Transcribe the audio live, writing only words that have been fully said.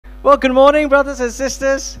Well, good morning, brothers and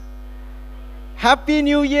sisters. Happy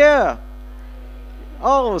New Year.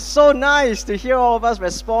 Oh, so nice to hear all of us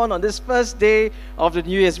respond on this first day of the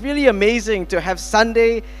new year. It's really amazing to have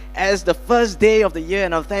Sunday as the first day of the year,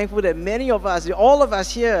 and I'm thankful that many of us, all of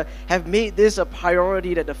us here, have made this a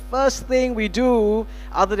priority, that the first thing we do,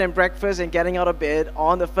 other than breakfast and getting out of bed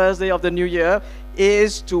on the first day of the new year,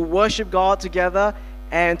 is to worship God together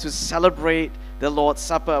and to celebrate the Lord's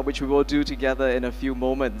Supper, which we will do together in a few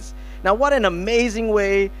moments. Now, what an amazing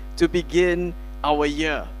way to begin our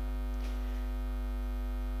year.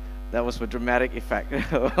 That was for dramatic effect.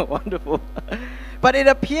 Wonderful. But it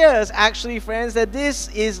appears, actually, friends, that this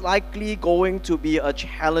is likely going to be a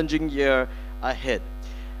challenging year ahead.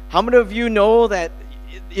 How many of you know that,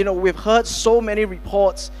 we've heard so many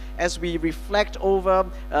reports as we reflect over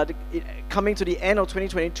coming to the end of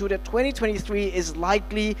 2022, that 2023 is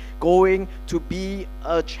likely going to be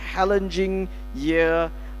a challenging year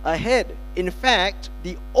ahead. In fact,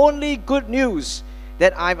 the only good news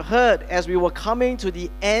that I've heard as we were coming to the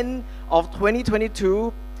end of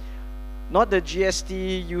 2022, not the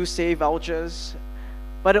GST U-Save vouchers,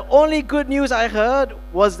 but the only good news I heard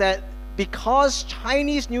was that because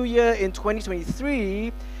Chinese New Year in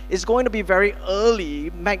 2023 is going to be very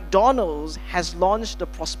early, McDonald's has launched the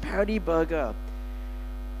Prosperity Burger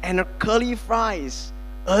and the curly fries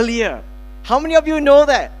earlier. How many of you know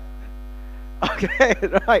that? Okay,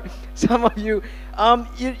 right. Some of you,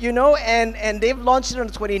 you know, and they've launched it on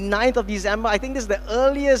the 29th of December. I think this is the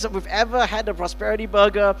earliest we've ever had the Prosperity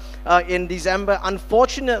Burger in December.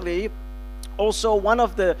 Unfortunately, also one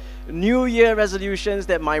of the New Year resolutions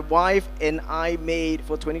that my wife and I made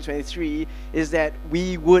for 2023 is that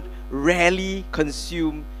we would rarely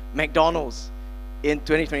consume McDonald's in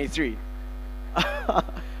 2023.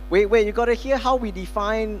 Wait, you got to hear how we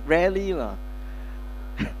define rarely, lah.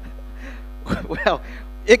 Well,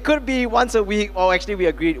 it could be once a week, or actually we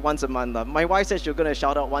agreed once a month. My wife said she's going to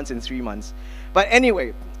shout out once in 3 months. But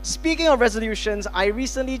anyway, speaking of resolutions, I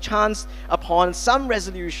recently chanced upon some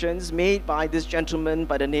resolutions made by this gentleman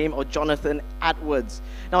by the name of Jonathan Edwards.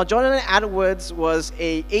 Now, Jonathan Edwards was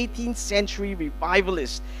a 18th century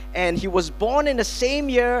revivalist, and he was born in the same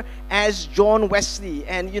year as John Wesley.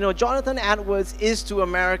 And Jonathan Edwards is to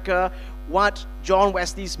America what John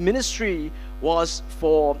Wesley's ministry was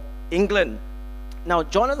for England. Now,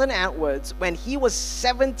 Jonathan Edwards, when he was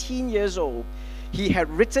 17 years old, he had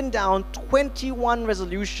written down 21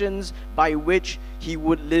 resolutions by which he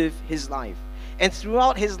would live his life. And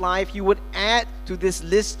throughout his life, he would add to this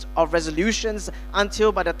list of resolutions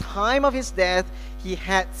until by the time of his death, he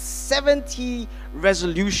had 70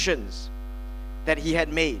 resolutions that he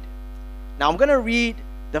had made. Now, I'm going to read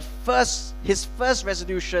his first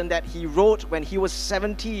resolution that he wrote when he was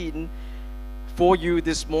 17 for you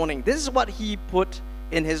this morning. This is what he put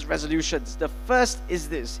in his resolutions. The first is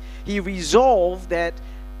this: he resolved that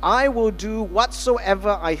I will do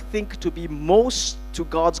whatsoever I think to be most to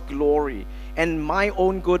God's glory and my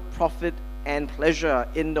own good profit and pleasure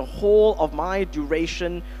in the whole of my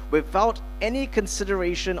duration, without any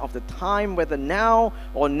consideration of the time, whether now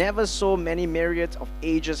or never so many myriads of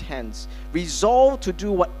ages hence. Resolved to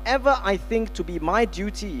do whatever I think to be my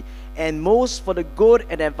duty and most for the good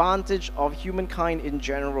and advantage of humankind in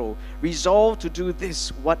general. Resolved to do this,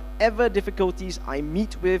 whatever difficulties I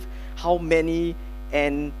meet with, how many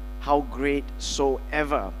and how great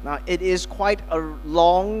soever. Now, it is quite a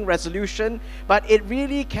long resolution, but it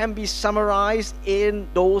really can be summarized in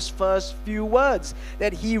those first few words,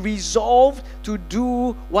 that he resolved to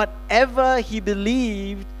do whatever he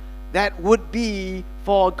believed that would be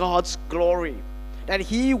for God's glory. That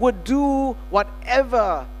he would do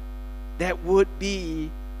whatever that would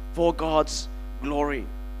be for God's glory.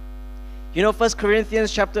 1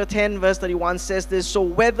 Corinthians chapter 10 verse 31 says this: so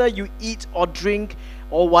whether you eat or drink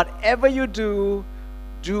or whatever you do,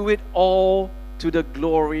 do it all to the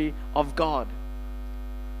glory of God.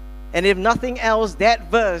 And if nothing else,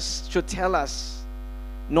 that verse should tell us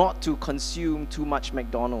not to consume too much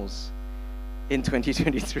McDonald's in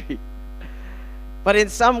 2023. But in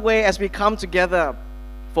some way, as we come together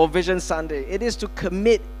for Vision Sunday, it is to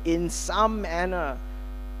commit in some manner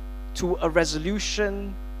to a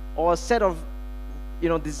resolution or a set of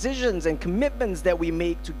decisions and commitments that we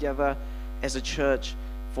make together as a church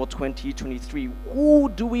for 2023. Who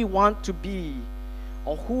do we want to be,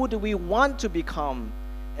 or who do we want to become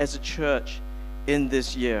as a church in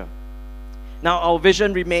this year? Now, our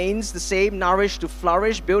vision remains the same: nourish to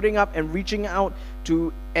flourish, building up and reaching out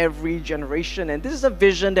to every generation. And this is a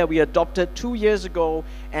vision that we adopted 2 years ago,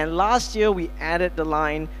 and last year we added the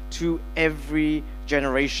line to every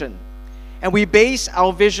generation. And we base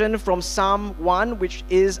our vision from Psalm 1, which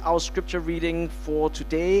is our scripture reading for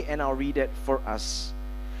today, and I'll read it for us.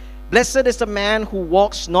 Blessed is the man who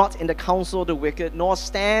walks not in the counsel of the wicked, nor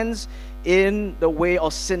stands in the way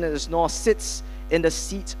of sinners, nor sits in the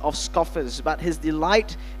seat of scoffers, but his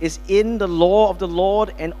delight is in the law of the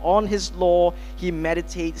Lord, and on his law he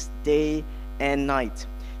meditates day and night.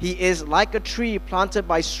 He is like a tree planted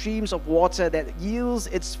by streams of water that yields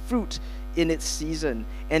its fruit in its season,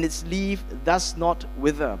 and its leaf does not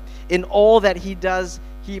wither. In all that he does,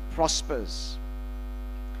 he prospers.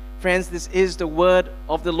 Friends, this is the word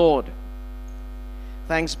of the Lord.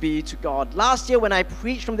 Thanks be to God. Last year when I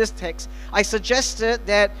preached from this text, I suggested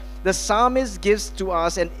that the psalmist gives to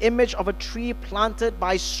us an image of a tree planted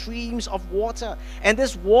by streams of water. And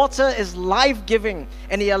this water is life-giving,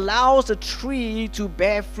 and he allows the tree to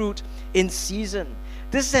bear fruit in season.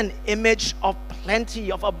 This is an image of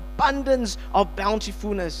plenty, of abundance, of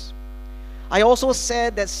bountifulness. I also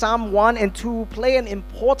said that Psalm 1 and 2 play an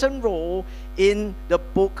important role in the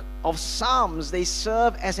book of Psalms. They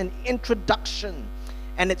serve as an introduction,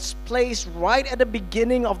 and it's placed right at the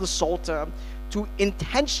beginning of the Psalter to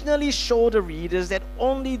intentionally show the readers that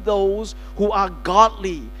only those who are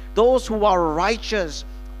godly, those who are righteous,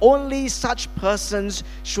 only such persons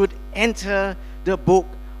should enter the book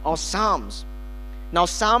of Psalms. Now,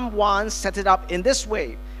 Psalm 1 set it up in this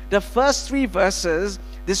way. The first 3 verses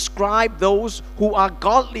describe those who are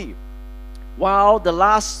godly, while the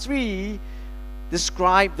last 3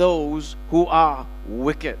 describe those who are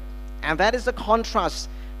wicked. And that is the contrast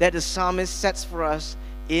that the psalmist sets for us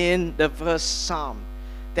in the first psalm.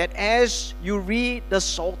 That as you read the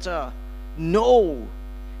Psalter, know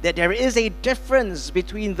that there is a difference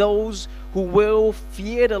between those who will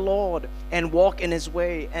fear the Lord and walk in his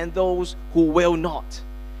way and those who will not.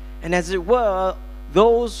 And as it were,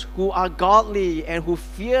 those who are godly and who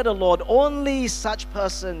fear the Lord, only such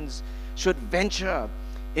persons should venture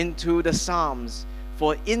into the Psalms.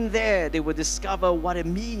 For in there they will discover what it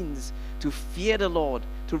means to fear the Lord,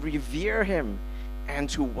 to revere him, and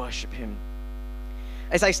to worship him.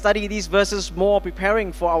 As I study these verses more,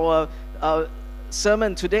 preparing for our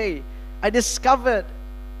sermon today, I discovered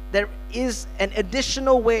there is an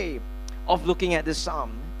additional way of looking at this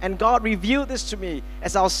psalm. And God revealed this to me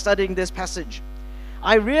as I was studying this passage.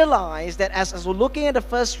 I realized that as we're looking at the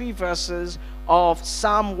first 3 verses of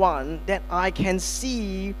Psalm 1, that I can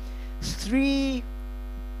see 3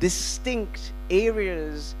 distinct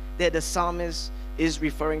areas that the psalmist is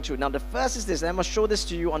referring to. Now, the first is this, and I'm going to show this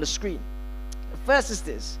to you on the screen. The first is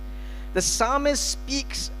this. The psalmist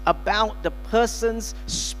speaks about the person's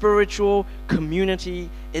spiritual community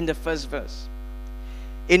in the first verse.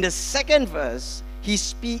 In the second verse, he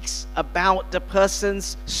speaks about the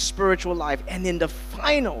person's spiritual life. And in the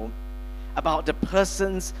final, about the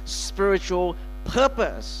person's spiritual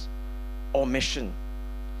purpose or mission.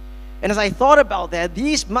 And as I thought about that,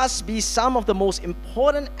 these must be some of the most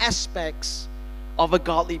important aspects of a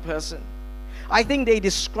godly person. I think they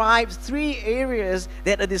describe 3 areas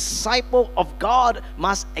that a disciple of God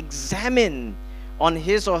must examine on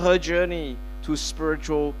his or her journey to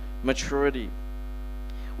spiritual maturity.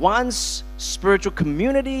 One's spiritual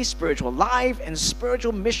community, spiritual life, and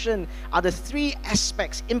spiritual mission are the 3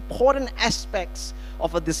 aspects, important aspects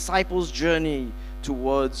of a disciple's journey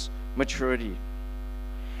towards maturity.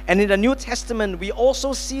 And in the New Testament, we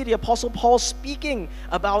also see the Apostle Paul speaking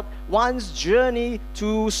about one's journey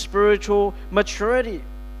to spiritual maturity.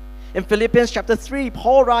 In Philippians chapter 3,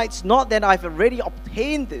 Paul writes, "Not that I've already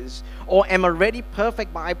obtained this or am already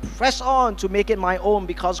perfect, but I press on to make it my own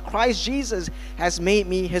because Christ Jesus has made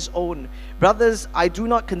me his own. Brothers, I do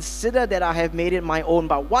not consider that I have made it my own,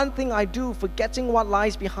 but one thing I do, forgetting what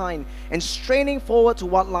lies behind and straining forward to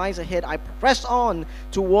what lies ahead, I press on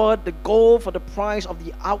toward the goal for the prize of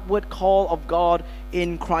the outward call of God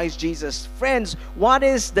in Christ Jesus." Friends, what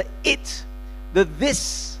is the it, the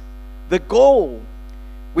this, the goal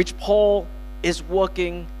which Paul is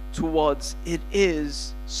working towards? It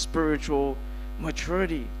is spiritual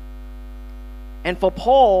maturity. And for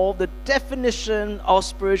Paul, the definition of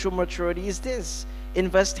spiritual maturity is this. In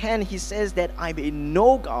verse 10, he says that I may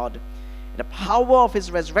know God and the power of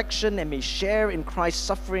his resurrection and may share in Christ's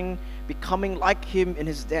suffering, becoming like him in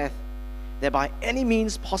his death, that by any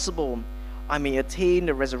means possible I may attain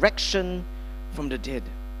the resurrection from the dead.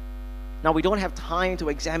 Now, we don't have time to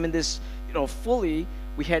examine this fully.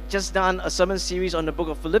 We had just done a sermon series on the book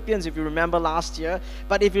of Philippians, if you remember last year.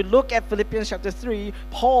 But if you look at Philippians chapter 3,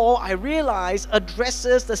 Paul, I realize,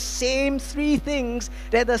 addresses the same 3 things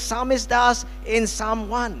that the psalmist does in Psalm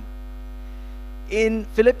 1. In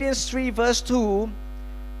Philippians 3 verse 2,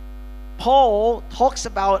 Paul talks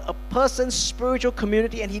about a person's spiritual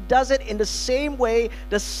community, and he does it in the same way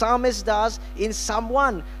the psalmist does in Psalm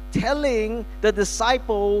 1, telling the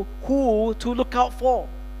disciple who to look out for.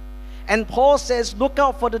 And Paul says, look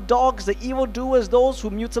out for the dogs, the evildoers, those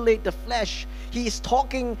who mutilate the flesh. He is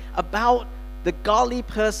talking about the godly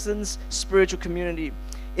person's spiritual community.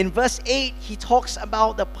 In verse 8, he talks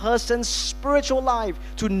about the person's spiritual life,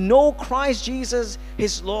 to know Christ Jesus,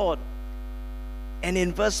 his Lord. And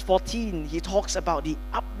in verse 14, he talks about the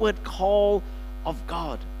upward call of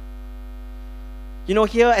God. You know,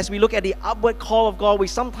 here as we look at the upward call of God, we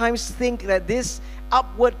sometimes think that this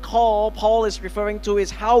upward call Paul is referring to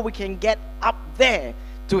is how we can get up there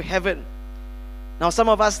to heaven. Now, some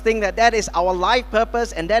of us think that that is our life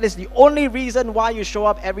purpose, and that is the only reason why you show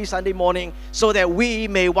up every Sunday morning, so that we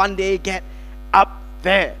may one day get up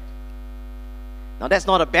there. Now, that's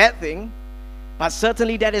not a bad thing, but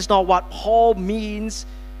certainly that is not what Paul means,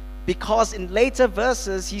 because in later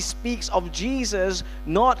verses he speaks of Jesus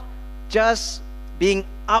not just being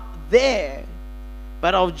up there,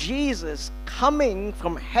 but of Jesus coming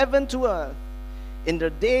from heaven to earth in the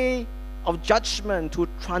day of judgment to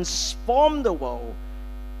transform the world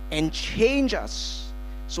and change us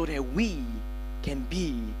so that we can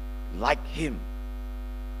be like him.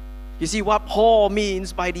 You see, what Paul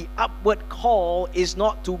means by the upward call is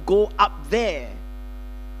not to go up there,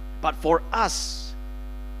 but for us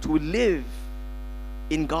to live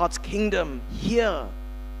in God's kingdom here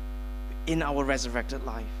in our resurrected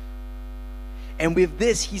life. And with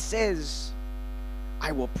this, he says,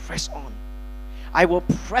 I will press on. I will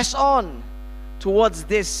press on towards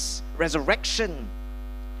this resurrection,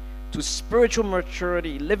 to spiritual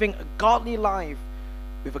maturity, living a godly life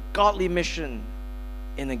with a godly mission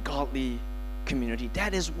in a godly community.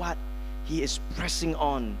 That is what he is pressing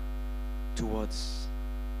on towards.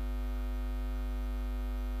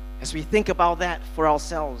 As we think about that for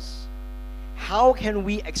ourselves, how can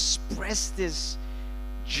we express this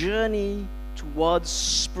journey towards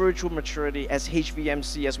spiritual maturity as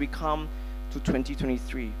HVMC as we come to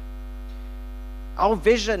 2023? Our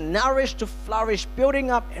vision, nourished to flourish,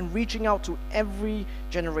 building up and reaching out to every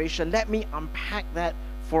generation. Let me unpack that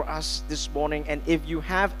for us this morning. And if you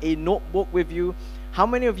have a notebook with you, how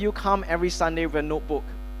many of you come every Sunday with a notebook?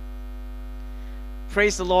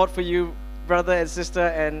 Praise the Lord for you, brother and sister,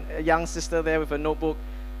 and a young sister there with a notebook.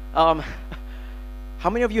 How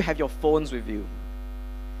many of you have your phones with you?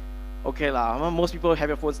 Okay lah, most people have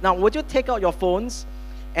your phones. Now, would you take out your phones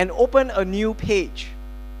and open a new page?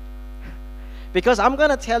 Because I'm going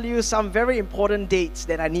to tell you some very important dates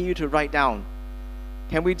that I need you to write down.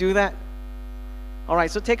 Can we do that? All right,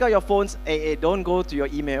 so take out your phones. Hey, don't go to your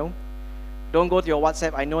email. Don't go to your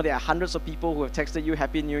WhatsApp. I know there are hundreds of people who have texted you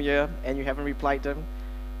Happy New Year and you haven't replied them.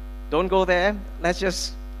 Don't go there. Let's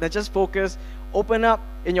just focus. Open up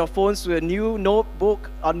in your phones to a new notebook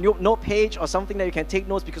or note page or something that you can take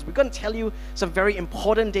notes, because we're going to tell you some very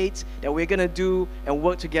important dates that we're going to do and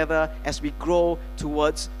work together as we grow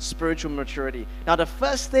towards spiritual maturity. Now, the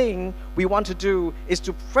first thing we want to do is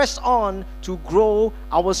to press on to grow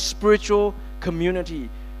our spiritual community.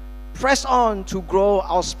 Press on to grow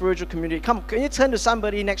our spiritual community. Come, can you turn to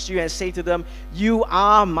somebody next to you and say to them, you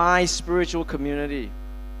are my spiritual community.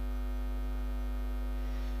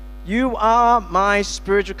 You are my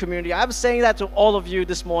spiritual community. I'm saying that to all of you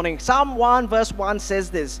this morning. Psalm 1 verse 1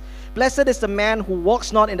 says this: Blessed is the man who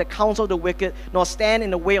walks not in the counsel of the wicked, nor stand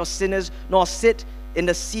in the way of sinners, nor sit in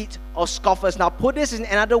the seat of scoffers. Now put this in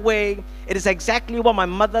another way. It is exactly what my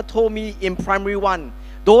mother told me in primary 1.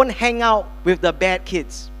 Don't hang out with the bad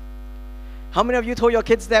kids. How many of you told your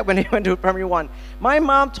kids that when they went to primary 1? My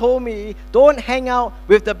mom told me, don't hang out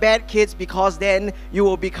with the bad kids because then you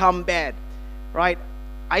will become bad, right?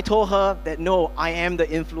 I told her that no, I am the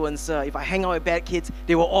influencer. If I hang out with bad kids,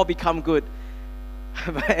 they will all become good.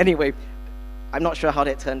 But anyway, I'm not sure how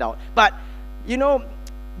that turned out. But, you know,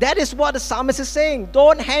 that is what the psalmist is saying.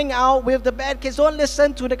 Don't hang out with the bad kids. Don't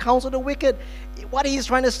listen to the counsel of the wicked. What he's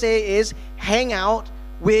trying to say is hang out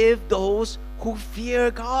with those who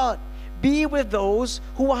fear God. Be with those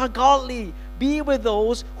who are godly. Be with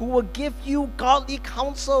those who will give you godly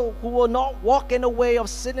counsel, who will not walk in the way of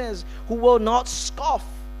sinners, who will not scoff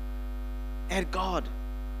at God.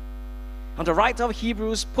 Now, the writer of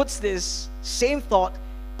Hebrews puts this same thought,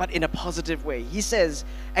 but in a positive way. He says,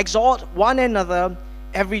 exhort one another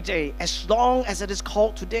every day, as long as it is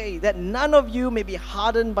called today, that none of you may be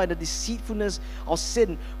hardened by the deceitfulness of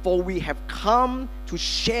sin, for we have come to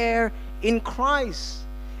share in Christ,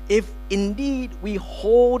 if indeed we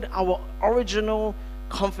hold our original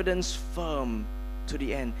confidence firm to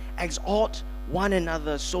the end. Exhort one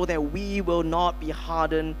another so that we will not be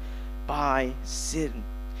hardened by sin.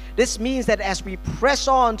 This means that as we press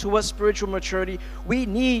on towards spiritual maturity, we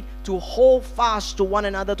need to hold fast to one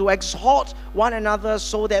another, to exhort one another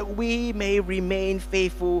so that we may remain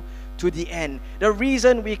faithful to the end. The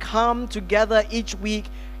reason we come together each week,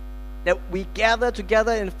 that we gather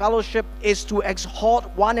together in fellowship, is to exhort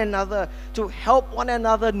one another, to help one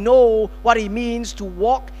another know what it means to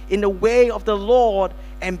walk in the way of the Lord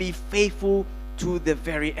and be faithful to the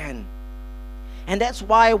very end. And that's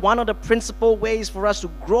why one of the principal ways for us to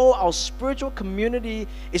grow our spiritual community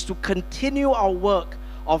is to continue our work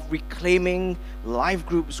of reclaiming life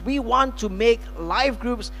groups. We want to make life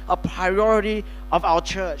groups a priority of our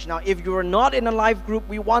church. Now, if you're not in a life group,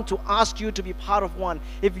 we want to ask you to be part of one.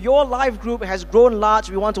 If your life group has grown large,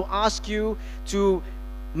 we want to ask you to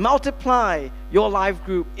multiply your life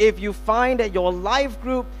group. If you find that your life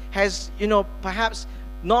group has, perhaps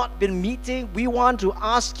not been meeting, we want to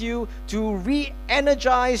ask you to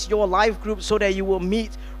re-energize your life group so that you will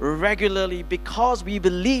meet regularly, because we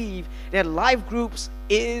believe that life groups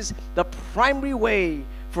is the primary way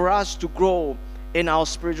for us to grow in our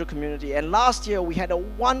spiritual community. And last year we had a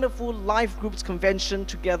wonderful life groups convention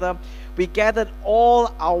together. We gathered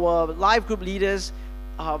all our life group leaders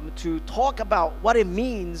to talk about what it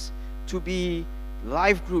means to be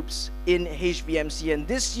life groups in HVMC. And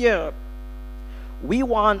this year we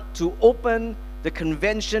want to open the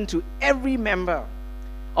convention to every member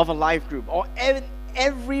of a life group, or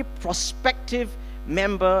every prospective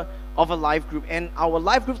member of a life group. And our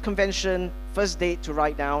life group convention, first date to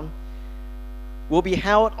write down, will be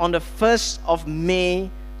held on the 1st of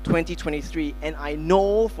May 2023. And I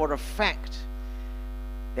know for a fact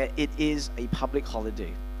that it is a public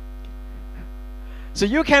holiday. So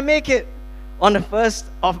you can make it on the 1st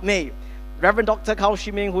of May. Reverend Dr. Kao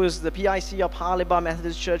Shiming, who is the PIC of Paya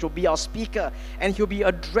Methodist Church, will be our speaker, and he'll be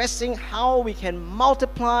addressing how we can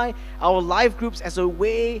multiply our life groups as a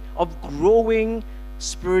way of growing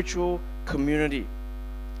spiritual community.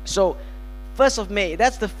 So, 1st of May,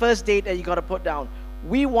 that's the first date that you got to put down.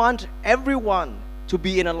 We want everyone to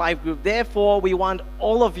be in a life group. Therefore, we want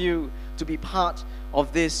all of you to be part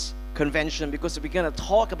of this convention, because we're going to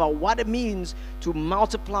talk about what it means to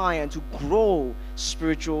multiply and to grow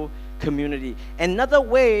spiritual community. Another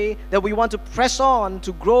way that we want to press on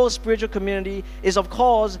to grow spiritual community is, of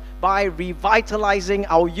course, by revitalizing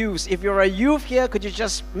our youth. If you're a youth here, could you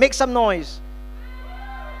just make some noise?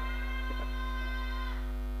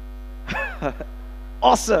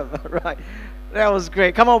 Awesome, right? That was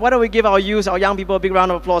great. Come on, why don't we give our youth, our young people, a big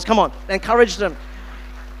round of applause? Come on, encourage them.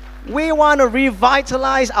 We want to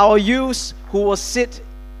revitalize our youth who will sit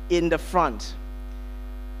in the front.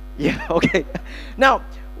 Yeah, okay. Now,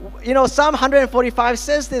 Psalm 145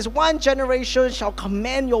 says this: one generation shall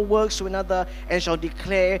commend your works to another and shall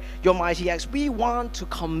declare your mighty acts. We want to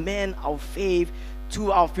commend our faith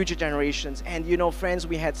to our future generations. And friends,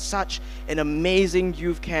 we had such an amazing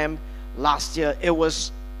youth camp last year. It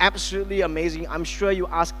was absolutely amazing. I'm sure you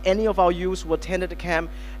ask any of our youth who attended the camp,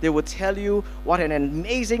 they will tell you what an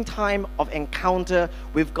amazing time of encounter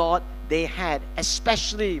with God they had,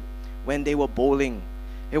 especially when they were bowling.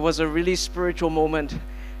 It was a really spiritual moment,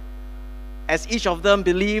 as each of them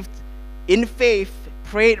believed in faith,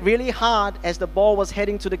 prayed really hard as the ball was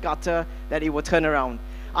heading to the gutter that it would turn around.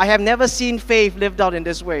 I have never seen faith lived out in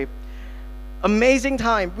this way. Amazing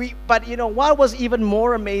time. But what was even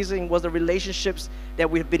more amazing was the relationships that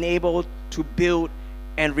we've been able to build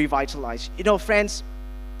and revitalize. Friends,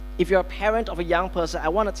 if you're a parent of a young person, I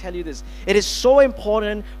want to tell you this. It is so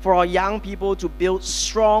important for our young people to build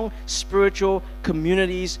strong spiritual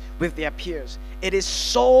communities with their peers. It is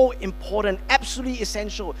so important, absolutely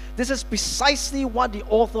essential. This is precisely what the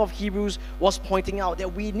author of Hebrews was pointing out,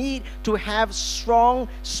 that we need to have strong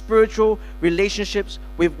spiritual relationships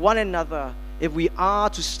with one another if we are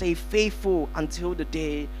to stay faithful until the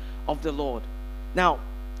day of the Lord. Now,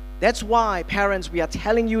 that's why, parents, we are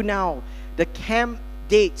telling you now, the camp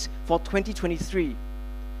dates for 2023,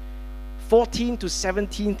 14 to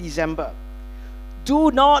 17 December.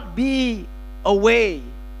 Do not be away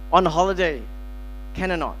on holiday.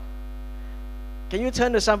 Can or not? Can you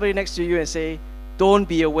turn to somebody next to you and say, don't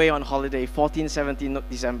be away on holiday, 14, 17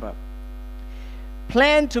 December.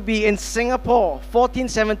 Plan to be in Singapore, 14,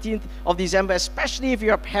 17th of December, especially if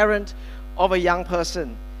you're a parent of a young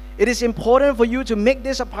person. It is important for you to make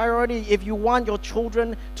this a priority if you want your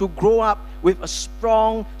children to grow up with a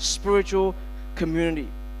strong spiritual community.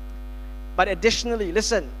 But additionally,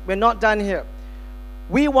 listen, we're not done here.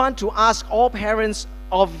 We want to ask all parents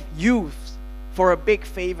of youth for a big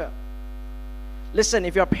favor. Listen,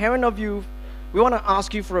 if you're a parent of youth, we want to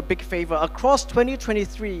ask you for a big favor. Across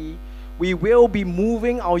 2023, we will be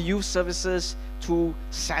moving our youth services to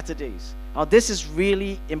Saturdays. Now, this is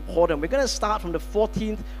really important. We're going to start from the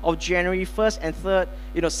 14th of January, 1st and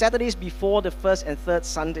 3rd, Saturdays before the 1st and 3rd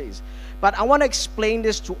Sundays. But I want to explain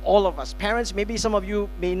this to all of us. Parents, maybe some of you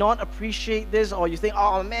may not appreciate this, or you think,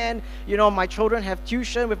 oh man, my children have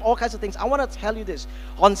tuition with all kinds of things. I want to tell you this.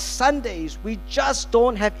 On Sundays, we just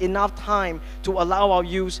don't have enough time to allow our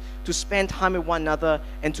youth to spend time with one another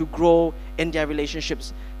and to grow in their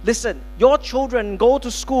relationships. Listen, your children go to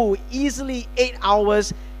school easily 8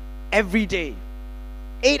 hours every day.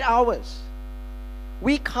 8 hours.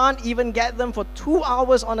 We can't even get them for 2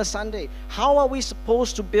 hours on a Sunday. How are we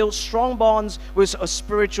supposed to build strong bonds with a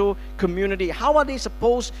spiritual community? How are they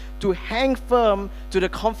supposed to hang firm to the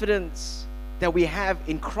confidence that we have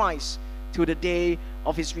in Christ till the day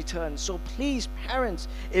of His return? So please, parents,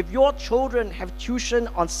 if your children have tuition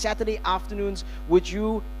on Saturday afternoons, would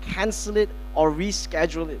you cancel it or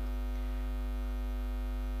reschedule it?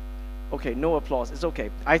 Okay, no applause. It's okay.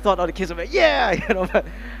 I thought all the kids were like, yeah, But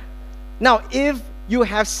now, if you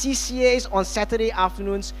have CCAs on Saturday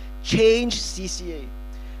afternoons, change CCA.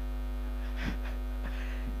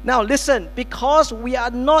 Now listen, because we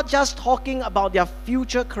are not just talking about their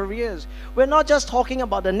future careers, we're not just talking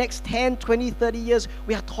about the next 10, 20, 30 years,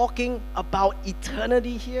 we are talking about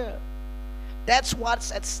eternity here. That's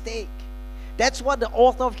what's at stake. That's what the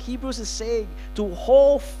author of Hebrews is saying, to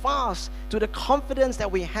hold fast to the confidence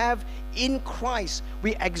that we have in Christ.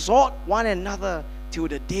 We exhort one another till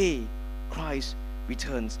the day Christ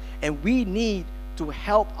returns. And we need to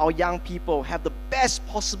help our young people have the best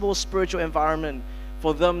possible spiritual environment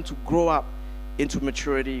for them to grow up into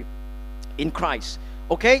maturity in Christ.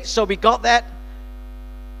 Okay, so we got that.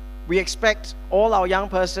 We expect all our young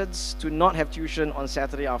persons to not have tuition on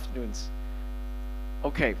Saturday afternoons.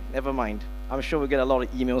 Okay, never mind. I'm sure we'll get a lot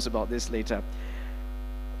of emails about this later.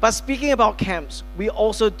 But speaking about camps, we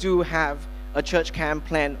also do have a church camp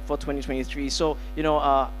planned for 2023. So,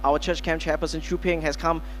 our church camp chairperson, Chu Ping, has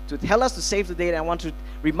come to tell us to save the date. And I want to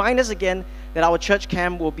remind us again that our church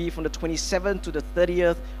camp will be from the 27th to the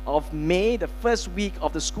 30th of May, the first week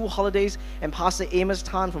of the school holidays. And Pastor Amos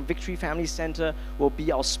Tan from Victory Family Center will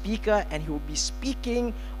be our speaker, and he will be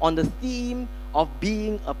speaking on the theme of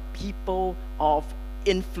being a people of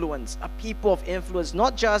influence, a people of influence,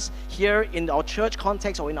 not just here in our church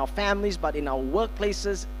context or in our families, but in our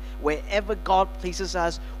workplaces, wherever God places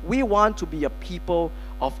us. We want to be a people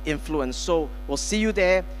of influence. So we'll see you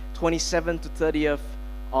there, 27th to 30th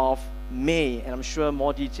of May, and I'm sure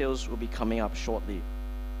more details will be coming up shortly.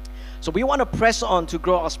 So we want to press on to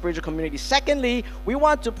grow our spiritual community. Secondly, we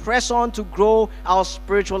want to press on to grow our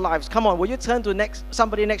spiritual lives. Come on, will you turn to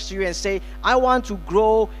somebody next to you and say, I want to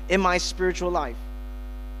grow in my spiritual life.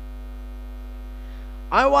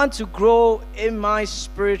 I want to grow in my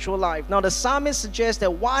spiritual life. Now, the psalmist suggests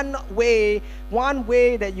that one way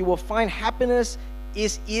that you will find happiness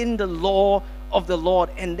is in the law of the Lord.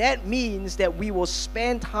 And that means that we will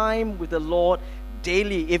spend time with the Lord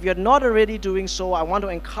daily. If you're not already doing so, I want to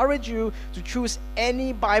encourage you to choose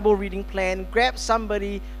any Bible reading plan, grab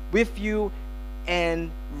somebody with you,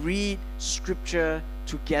 and read scripture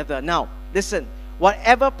together. Now, listen.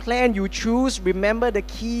 Whatever plan you choose, remember the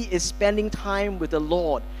key is spending time with the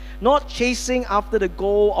Lord. Not chasing after the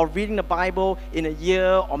goal of reading the Bible in a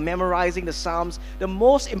year or memorizing the Psalms. The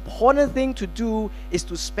most important thing to do is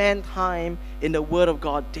to spend time in the Word of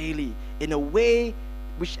God daily, in a way,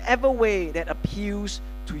 whichever way that appeals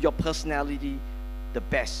to your personality the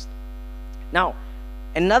best. Now,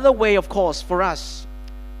 another way, of course, for us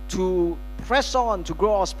to press on to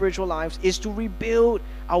grow our spiritual lives is to rebuild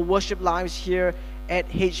our worship lives here at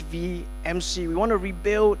HVMC. We want to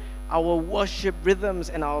rebuild our worship rhythms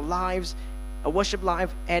and our lives, a worship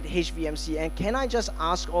life at HVMC. And can I just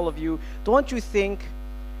ask all of you, don't you think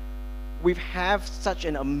we have such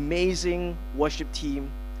an amazing worship team?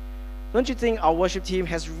 Don't you think our worship team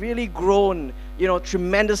has really grown,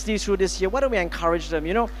 tremendously through this year? Why don't we encourage them?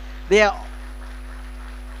 They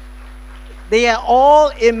are all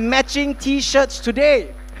in matching t-shirts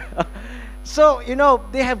today. So,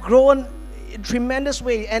 they have grown in tremendous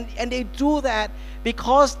way, and they do that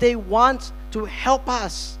because they want to help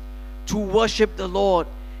us to worship the Lord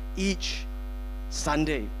each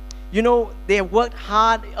Sunday. They have worked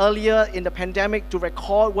hard earlier in the pandemic to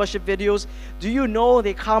record worship videos. Do you know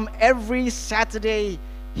they come every Saturday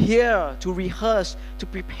here to rehearse, to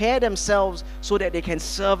prepare themselves so that they can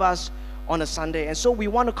serve us on a Sunday? And so we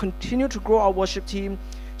want to continue to grow our worship team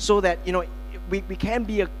so that, we can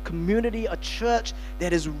be a community, a church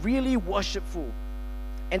that is really worshipful.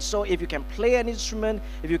 And so if you can play an instrument,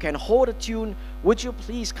 if you can hold a tune, would you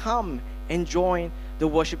please come and join the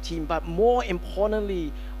worship team? But more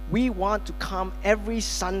importantly, we want to come every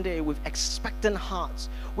Sunday with expectant hearts.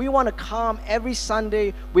 We want to come every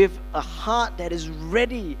Sunday with a heart that is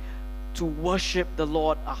ready to worship the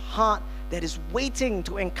Lord, a heart that is waiting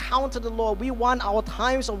to encounter the Lord. We want our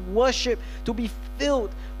times of worship to be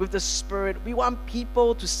filled with the Spirit. We want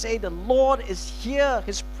people to say, the Lord is here.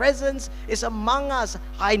 His presence is among us.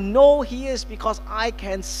 I know He is because I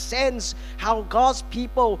can sense how God's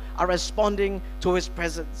people are responding to His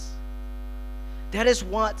presence. That is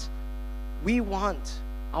what we want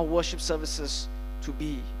our worship services to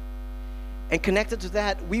be. And connected to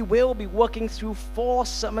that, we will be working through 4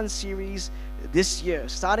 sermon series this year.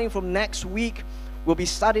 Starting from next week, we'll be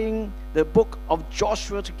studying the book of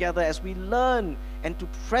Joshua together as we learn and to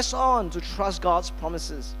press on to trust God's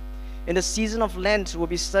promises. In the season of Lent, we'll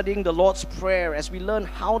be studying the Lord's Prayer as we learn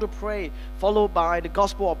how to pray, followed by the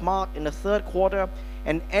Gospel of Mark in the 3rd quarter,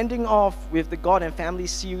 and ending off with the God and Family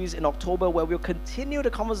series in October, where we'll continue the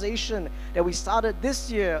conversation that we started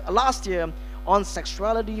last year, on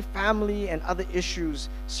sexuality, family, and other issues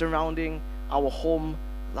surrounding our home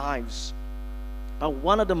lives. But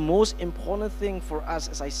one of the most important things for us,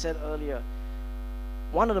 as I said earlier,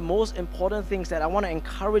 one of the most important things that I want to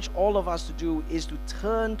encourage all of us to do is to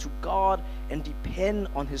turn to God and depend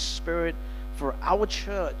on His Spirit for our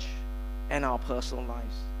church and our personal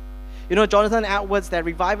lives. You know, Jonathan Edwards, that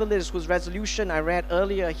revivalist whose resolution I read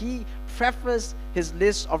earlier, he prefaced his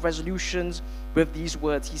list of resolutions with these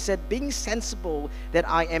words. He said, being sensible that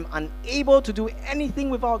I am unable to do anything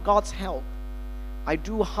without God's help, I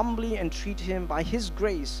do humbly entreat Him by His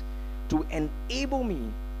grace to enable me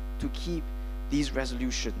to keep these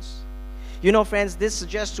resolutions. You know, friends, this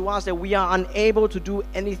suggests to us that we are unable to do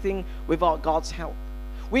anything without God's help.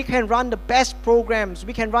 We can run the best programs,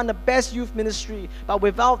 we can run the best youth ministry, but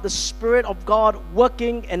without the Spirit of God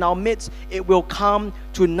working in our midst, it will come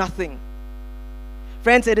to nothing.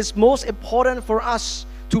 Friends, it is most important for us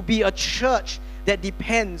to be a church that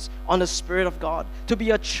depends on the Spirit of God, to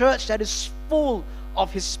be a church that is full of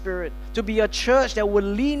His Spirit, to be a church that will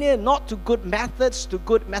lean in not to good methods, to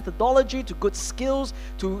good methodology, to good skills,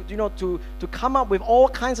 to come up with all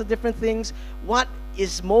kinds of different things. What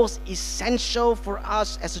is most essential for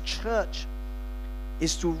us as a church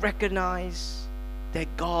is to recognize that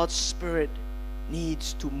God's Spirit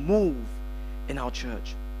needs to move in our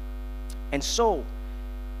church. And so,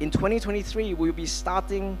 in 2023, we'll be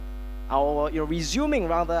resuming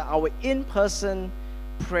our in-person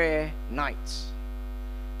prayer nights.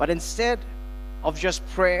 But instead of just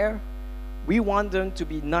prayer, we want them to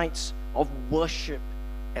be nights of worship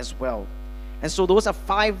as well. And so those are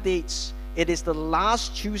 5 dates. It is the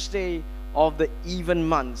last Tuesday of the even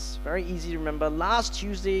months. Very easy to remember. Last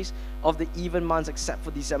Tuesdays of the even months except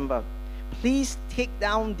for December. Please take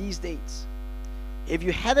down these dates. If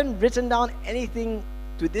you hadn't written down anything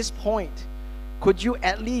to this point, could you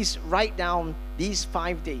at least write down these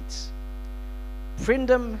 5 dates? Print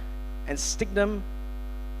them and stick them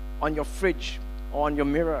on your fridge or on your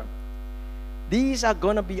mirror. These are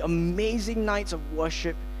going to be amazing nights of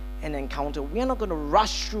worship and encounter. We are not going to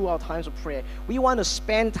rush through our times of prayer. We want to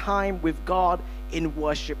spend time with God in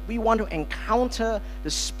worship. We want to encounter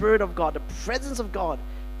the Spirit of God, the presence of God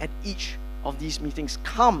at each of these meetings.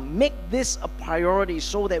 Come, make this a priority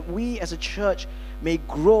so that we as a church may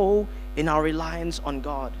grow in our reliance on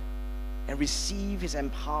God and receive His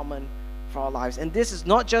empowerment for our lives. And this is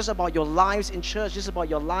not just about your lives in church, this is about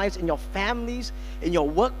your lives in your families, in your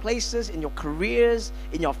workplaces, in your careers,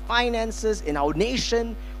 in your finances, in our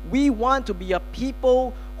nation. We want to be a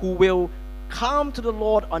people who will come to the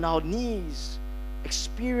Lord on our knees,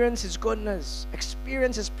 experience His goodness,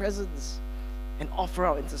 experience His presence, and offer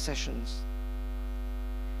our intercessions.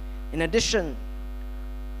 In addition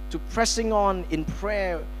to pressing on in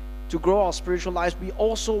prayer to grow our spiritual lives, we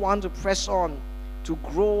also want to press on to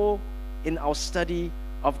grow in our study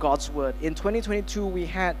of God's Word. In 2022, we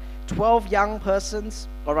had 12 young persons,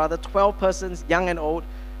 or rather 12 persons, young and old,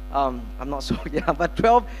 I'm not so young, but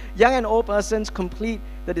 12 young and old persons complete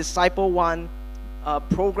the Disciple One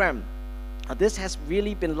program. This has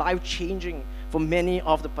really been life-changing for many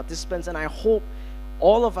of the participants, and I hope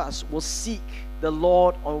all of us will seek the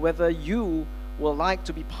Lord on whether you would like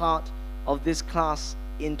to be part of this class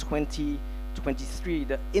in 2023.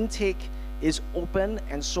 The intake is open,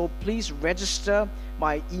 and so please register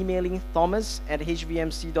by emailing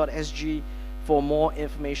thomas@hvmc.sg for more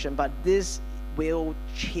information. But this will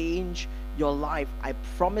change your life. I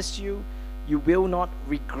promise you, you will not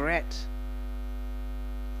regret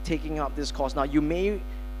taking up this course. Now, you may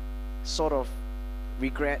sort of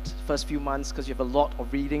regret first few months because you have a lot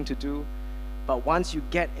of reading to do. But once you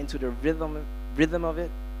get into the rhythm of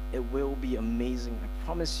it, it will be amazing. I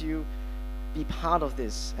promise you, be part of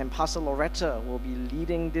this. And Pastor Loretta will be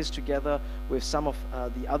leading this together with some of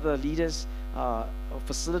the other leaders,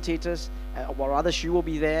 facilitators, or rather she will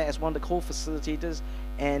be there as one of the co-facilitators.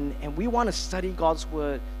 And we want to study God's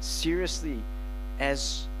Word seriously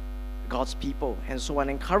as God's people. And so I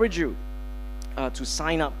encourage you to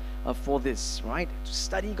sign up for this, right? To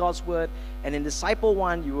study God's Word. And in Disciple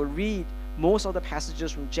 1, you will read most of the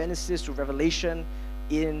passages from Genesis to Revelation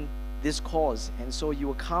in this course. And so you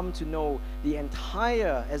will come to know the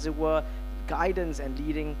entire, as it were, guidance and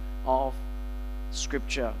leading of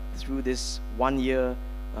Scripture through this 1-year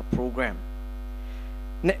program.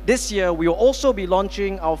 This year, we will also be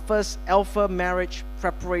launching our first Alpha Marriage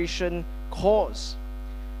Preparation course.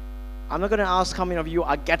 I'm not going to ask how many of you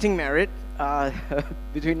are getting married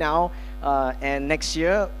between now and next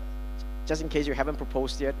year, just in case you haven't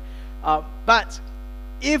proposed yet. But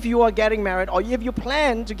if you are getting married, or if you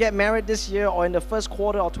plan to get married this year or in the first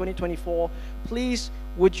quarter of 2024, please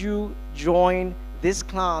would you join this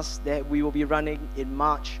class that we will be running in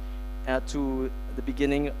March to the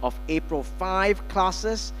beginning of April. 5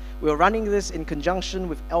 classes. We're running this in conjunction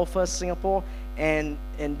with Alpha Singapore, and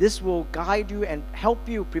this will guide you and help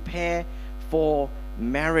you prepare for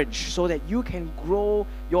marriage so that you can grow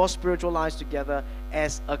your spiritual lives together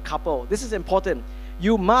as a couple. This is important.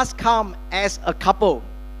 You must come as a couple.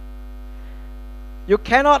 You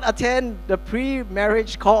cannot attend the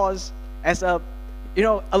pre-marriage course as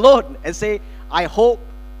alone and say, I hope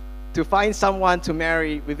to find someone to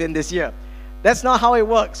marry within this year. That's not how it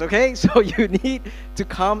works, okay? So you need to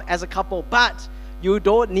come as a couple, but you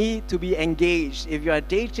don't need to be engaged. If you are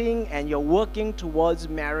dating and you're working towards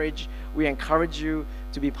marriage, we encourage you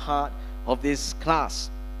to be part of this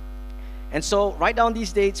class. And so write down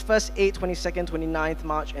these dates: 1st, 8th, 22nd, 29th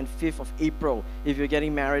March, and 5th of April, if you're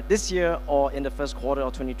getting married this year or in the first quarter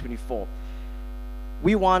of 2024.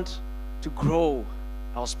 We want to grow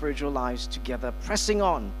our spiritual lives together, pressing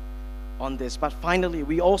on this. But finally,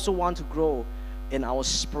 we also want to grow in our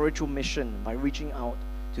spiritual mission by reaching out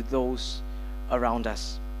to those around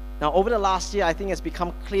us. Now, over the last year, I think it's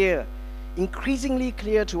become clear, increasingly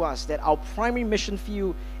clear to us, that our primary mission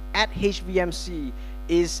field at HVMC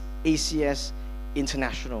is ACS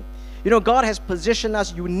International. You know, God has positioned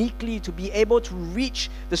us uniquely to be able to reach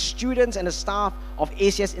the students and the staff of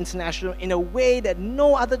ACS International in a way that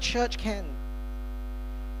no other church can.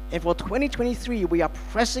 And for 2023, we are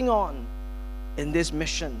pressing on in this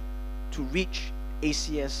mission to reach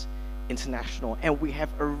ACS International. And we have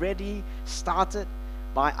already started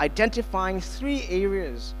by identifying 3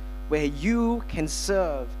 areas where you can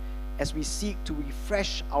serve as we seek to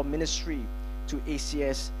refresh our ministry to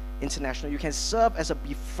ACS International. You can serve as a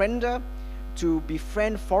befriender to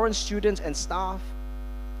befriend foreign students and staff.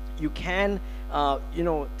 You can,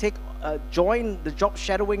 join the job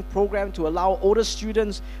shadowing program to allow older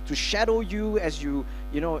students to shadow you as you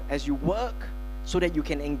work, so that you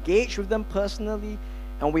can engage with them personally.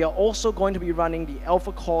 And we are also going to be running the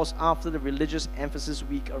Alpha course after the religious emphasis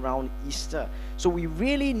week around Easter. So we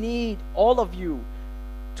really need all of you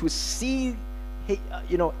to see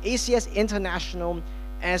ACS International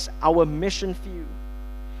as our mission field.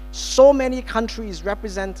 So many countries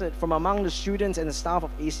represented from among the students and the staff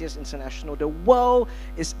of ACS International. The world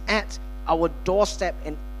is at our doorstep,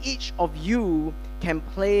 and each of you can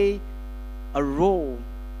play a role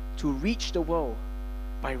to reach the world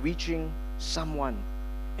by reaching someone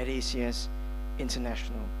at ACS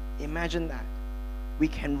International. Imagine that. We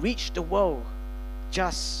can reach the world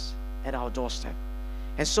just at our doorstep.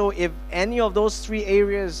 And so if any of those 3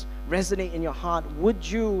 areas resonate in your heart, would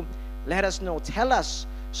you let us know? Tell us,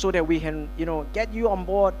 so that we can, get you on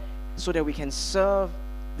board, so that we can serve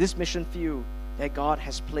this mission field that God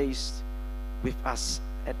has placed with us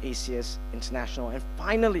at ACS International. And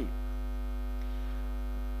finally,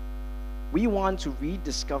 we want to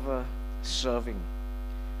rediscover serving.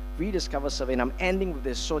 Rediscover serving. I'm ending with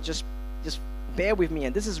this, so just bear with me.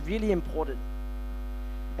 And this is really important.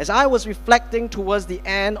 As I was reflecting towards the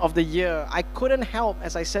end of the year, I couldn't help,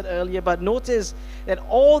 as I said earlier, but notice that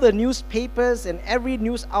all the newspapers and every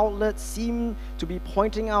news outlet seem to be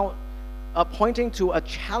pointing to a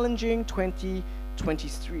challenging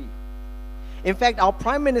 2023. In fact, our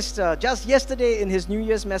Prime Minister, just yesterday in his New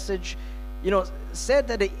Year's message, said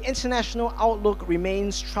that the international outlook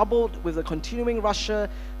remains troubled with the continuing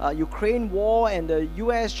Russia-Ukraine war and the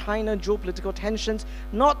US-China geopolitical tensions,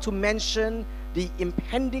 not to mention the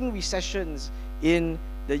impending recessions in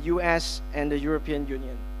the US and the European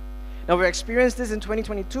Union. Now we've experienced this in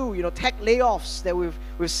 2022. Tech layoffs that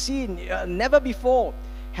we've seen never before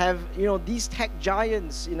have these tech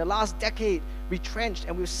giants in the last decade retrenched,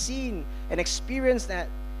 and we've seen and experienced that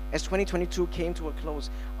as 2022 came to a close.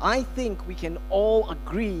 I think we can all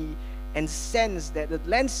agree and sense that the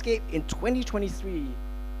landscape in 2023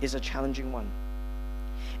 is a challenging one.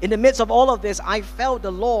 In the midst of all of this, I felt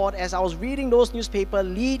the Lord, as I was reading those newspapers,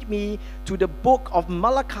 lead me to the book of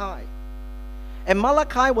Malachi. And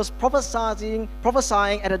Malachi was prophesying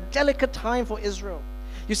at a delicate time for Israel.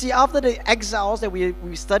 You see, after the exiles that we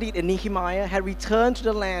studied in Nehemiah had returned to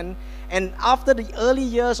the land, and after the early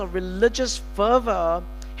years of religious fervor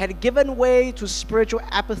had given way to spiritual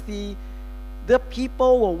apathy, the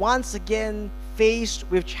people were once again faced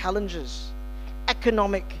with challenges,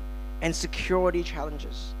 economic and security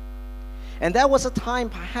challenges. And that was a time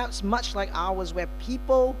perhaps much like ours, where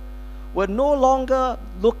people were no longer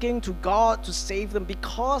looking to God to save them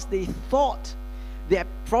because they thought their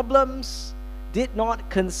problems did not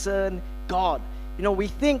concern God. We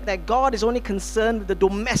think that God is only concerned with the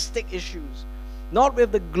domestic issues, not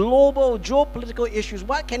with the global geopolitical issues.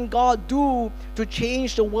 What can God do to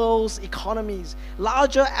change the world's economies?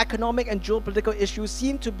 Larger economic and geopolitical issues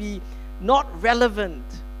seem to be not relevant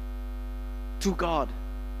to God,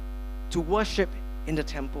 to worship in the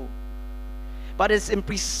temple. But it's in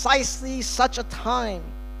precisely such a time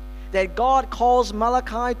that God calls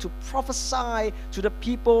Malachi to prophesy to the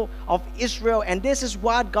people of Israel. And this is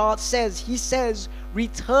what God says. He says,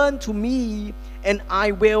 "Return to me and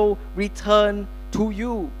I will return to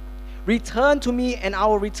you." Return to me and I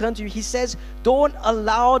will return to you. He says, don't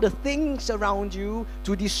allow the things around you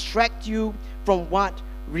to distract you from what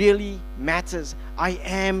really matters. I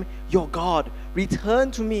am your God. Return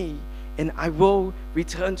to me and I will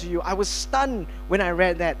return to you. I was stunned when I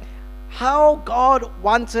read that. How God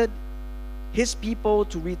wanted His people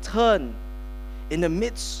to return in the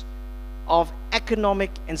midst of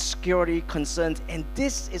economic and security concerns. And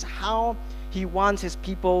this is how He wants His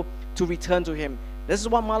people to return to Him. This is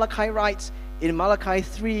what Malachi writes in Malachi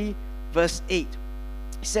 3 verse 8.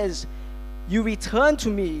 He says, "You return to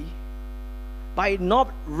me by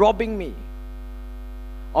not robbing me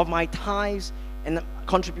of my tithes and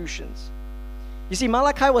contributions." You see,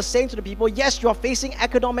 Malachi was saying to the people, yes, you are facing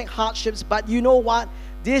economic hardships, but you know what?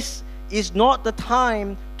 This is not the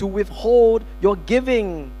time to withhold your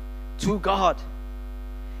giving to God.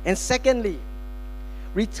 And secondly,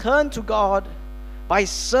 return to God by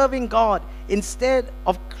serving God instead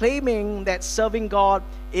of claiming that serving God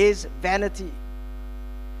is vanity.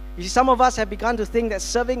 You see, some of us have begun to think that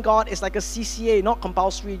serving God is like a CCA, not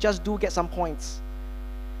compulsory, just do get some points.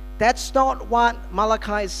 That's not what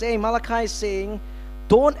Malachi is saying. Malachi is saying,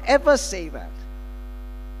 don't ever say that.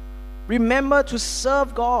 Remember to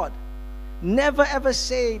serve God. Never ever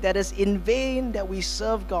say that it's in vain that we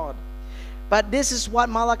serve God. But this is what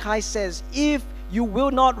Malachi says. If you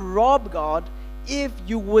will not rob God, if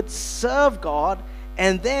you would serve God,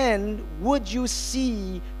 and then would you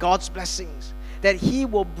see God's blessings that He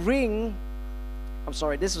will bring. I'm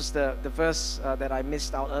sorry, this was the verse that I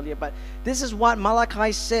missed out earlier, but this is what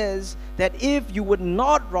Malachi says, that if you would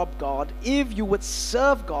not rob God, if you would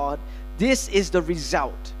serve God, this is the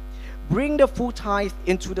result. Bring the full tithe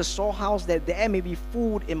into the storehouse, that there may be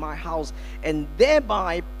food in my house, and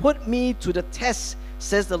thereby put me to the test,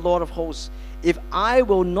 says the Lord of hosts. If I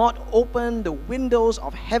will not open the windows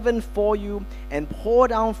of heaven for you and pour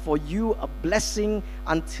down for you a blessing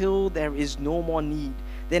until there is no more need,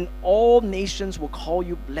 then all nations will call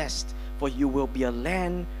you blessed, for you will be a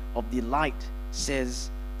land of delight, says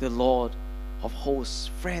the Lord of hosts.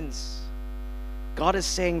 Friends, God is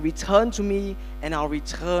saying, return to me and I'll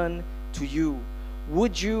return to you.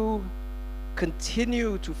 Would you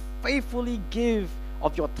continue to faithfully give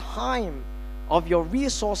of your time, of your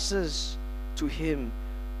resources to Him?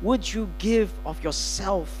 Would you give of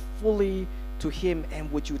yourself fully to Him, and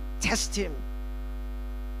would you test Him?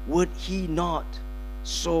 Would He not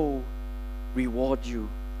so reward you?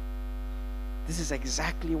 This is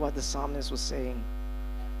exactly what the psalmist was saying,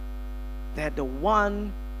 that the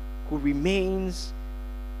one who remains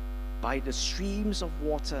by the streams of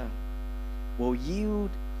water will yield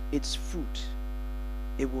its fruit.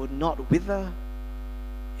 It will not wither,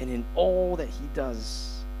 and in all that he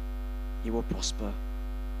does, he will prosper.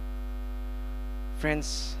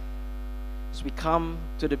 Friends, as we come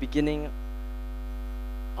to the beginning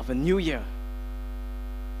of a new year,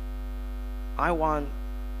 I want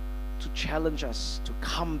to challenge us to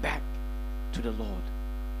come back to the Lord.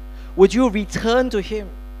 Would you return to Him?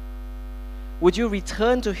 Would you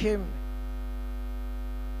return to Him?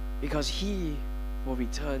 Because He will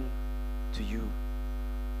return to you.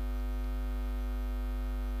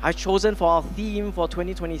 I've chosen for our theme for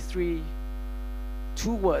 2023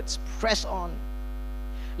 two words: press on.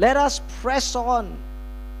 Let us press on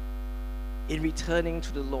in returning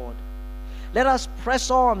to the Lord. Let us press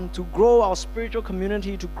on to grow our spiritual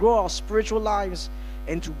community, to grow our spiritual lives,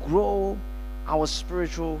 and to grow our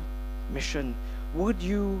spiritual mission. Would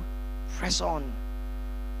you press on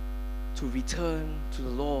to return to the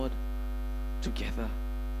Lord together?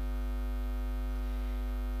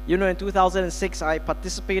 You know, in 2006, I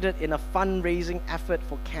participated in a fundraising effort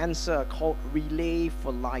for cancer called Relay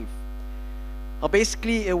for Life.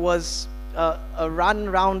 Basically, it was a run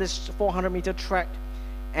around this 400-meter track,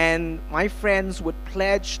 and my friends would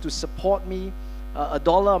pledge to support me a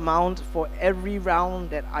dollar amount for every round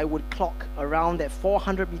that I would clock around that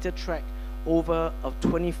 400-meter track over a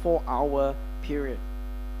 24-hour period.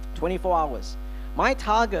 24 hours. My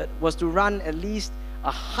target was to run at least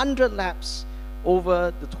 100 laps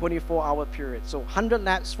over the 24-hour period. So 100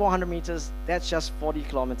 laps, 400 meters, that's just 40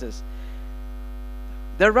 kilometers.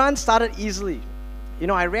 The run started easily. You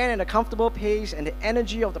know, I ran at a comfortable pace, and the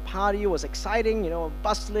energy of the party was exciting, you know,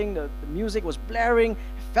 bustling, the music was blaring. It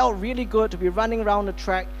felt really good to be running around the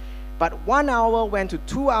track. But 1 hour went to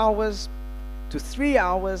 2 hours, to 3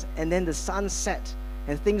 hours, and then the sun set,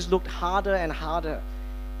 and things looked harder and harder.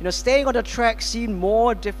 You know, staying on the track seemed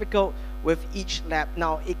more difficult with each lap.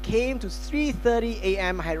 Now, it came to 3:30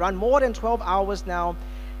 a.m. I had run more than 12 hours now.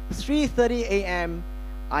 3:30 a.m.,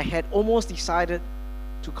 I had almost decided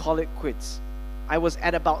to call it quits. I was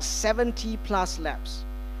at about 70 plus laps.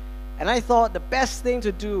 And I thought the best thing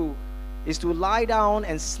to do is to lie down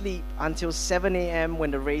and sleep until 7 a.m.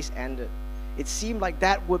 when the race ended. It seemed like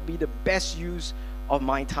that would be the best use of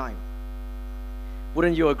my time.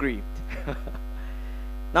 Wouldn't you agree?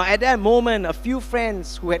 Now, at that moment, a few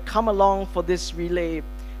friends who had come along for this relay,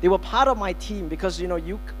 they were part of my team because, you know,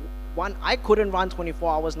 I couldn't run 24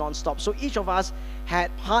 hours non-stop. So each of us had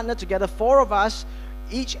partnered together, 4 of us,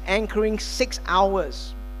 each anchoring 6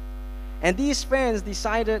 hours. And these friends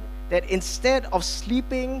decided that instead of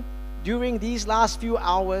sleeping during these last few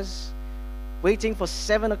hours, waiting for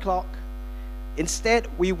 7 o'clock, instead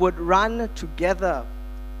we would run together,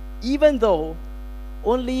 even though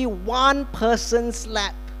only one person's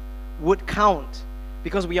lap would count,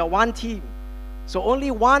 because we are one team. So only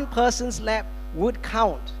one person's lap would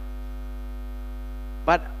count.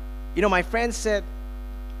 But, you know, my friend said,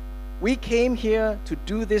 we came here to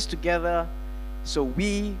do this together, so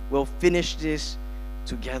we will finish this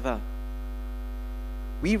together.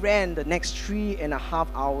 We ran the next 3.5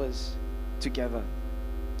 hours together.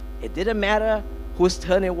 It didn't matter whose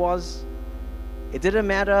turn it was. It didn't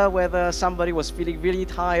matter whether somebody was feeling really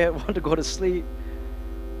tired, wanted to go to sleep.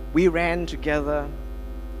 We ran together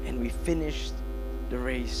and we finished the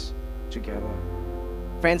race together.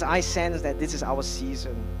 Friends, I sense that this is our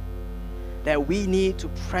season, that we need to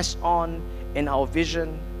press on in our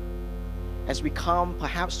vision as we come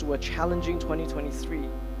perhaps to a challenging 2023,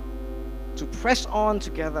 to press on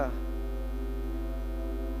together.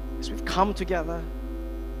 As we've come together,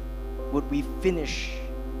 would we finish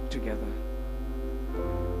together?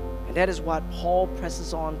 And that is what Paul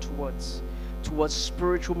presses on towards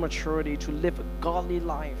spiritual maturity, to live a godly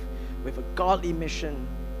life with a godly mission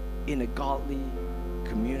in a godly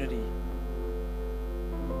community.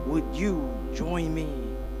 Would you join me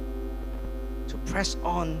to press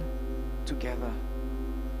on together,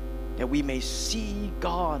 that we may see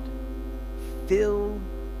God fill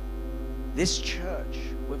this church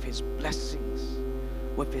with His blessings,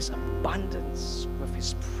 with His abundance, with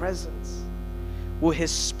His presence? Will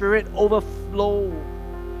His Spirit overflow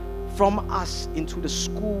from us into the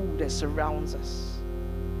school that surrounds us?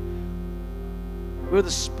 Will the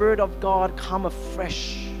Spirit of God come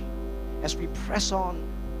afresh as we press on,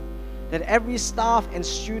 that every staff and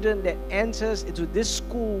student that enters into this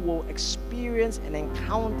school will experience and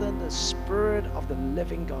encounter the Spirit of the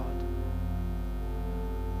living God?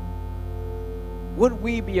 Would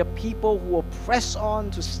we be a people who will press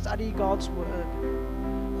on to study God's Word,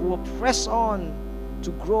 who will press on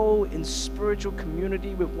to grow in spiritual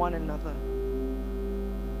community with one another,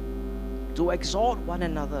 to exhort one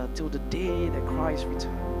another till the day that Christ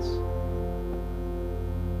returns?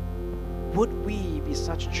 Would we be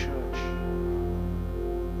such a church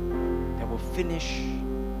that will finish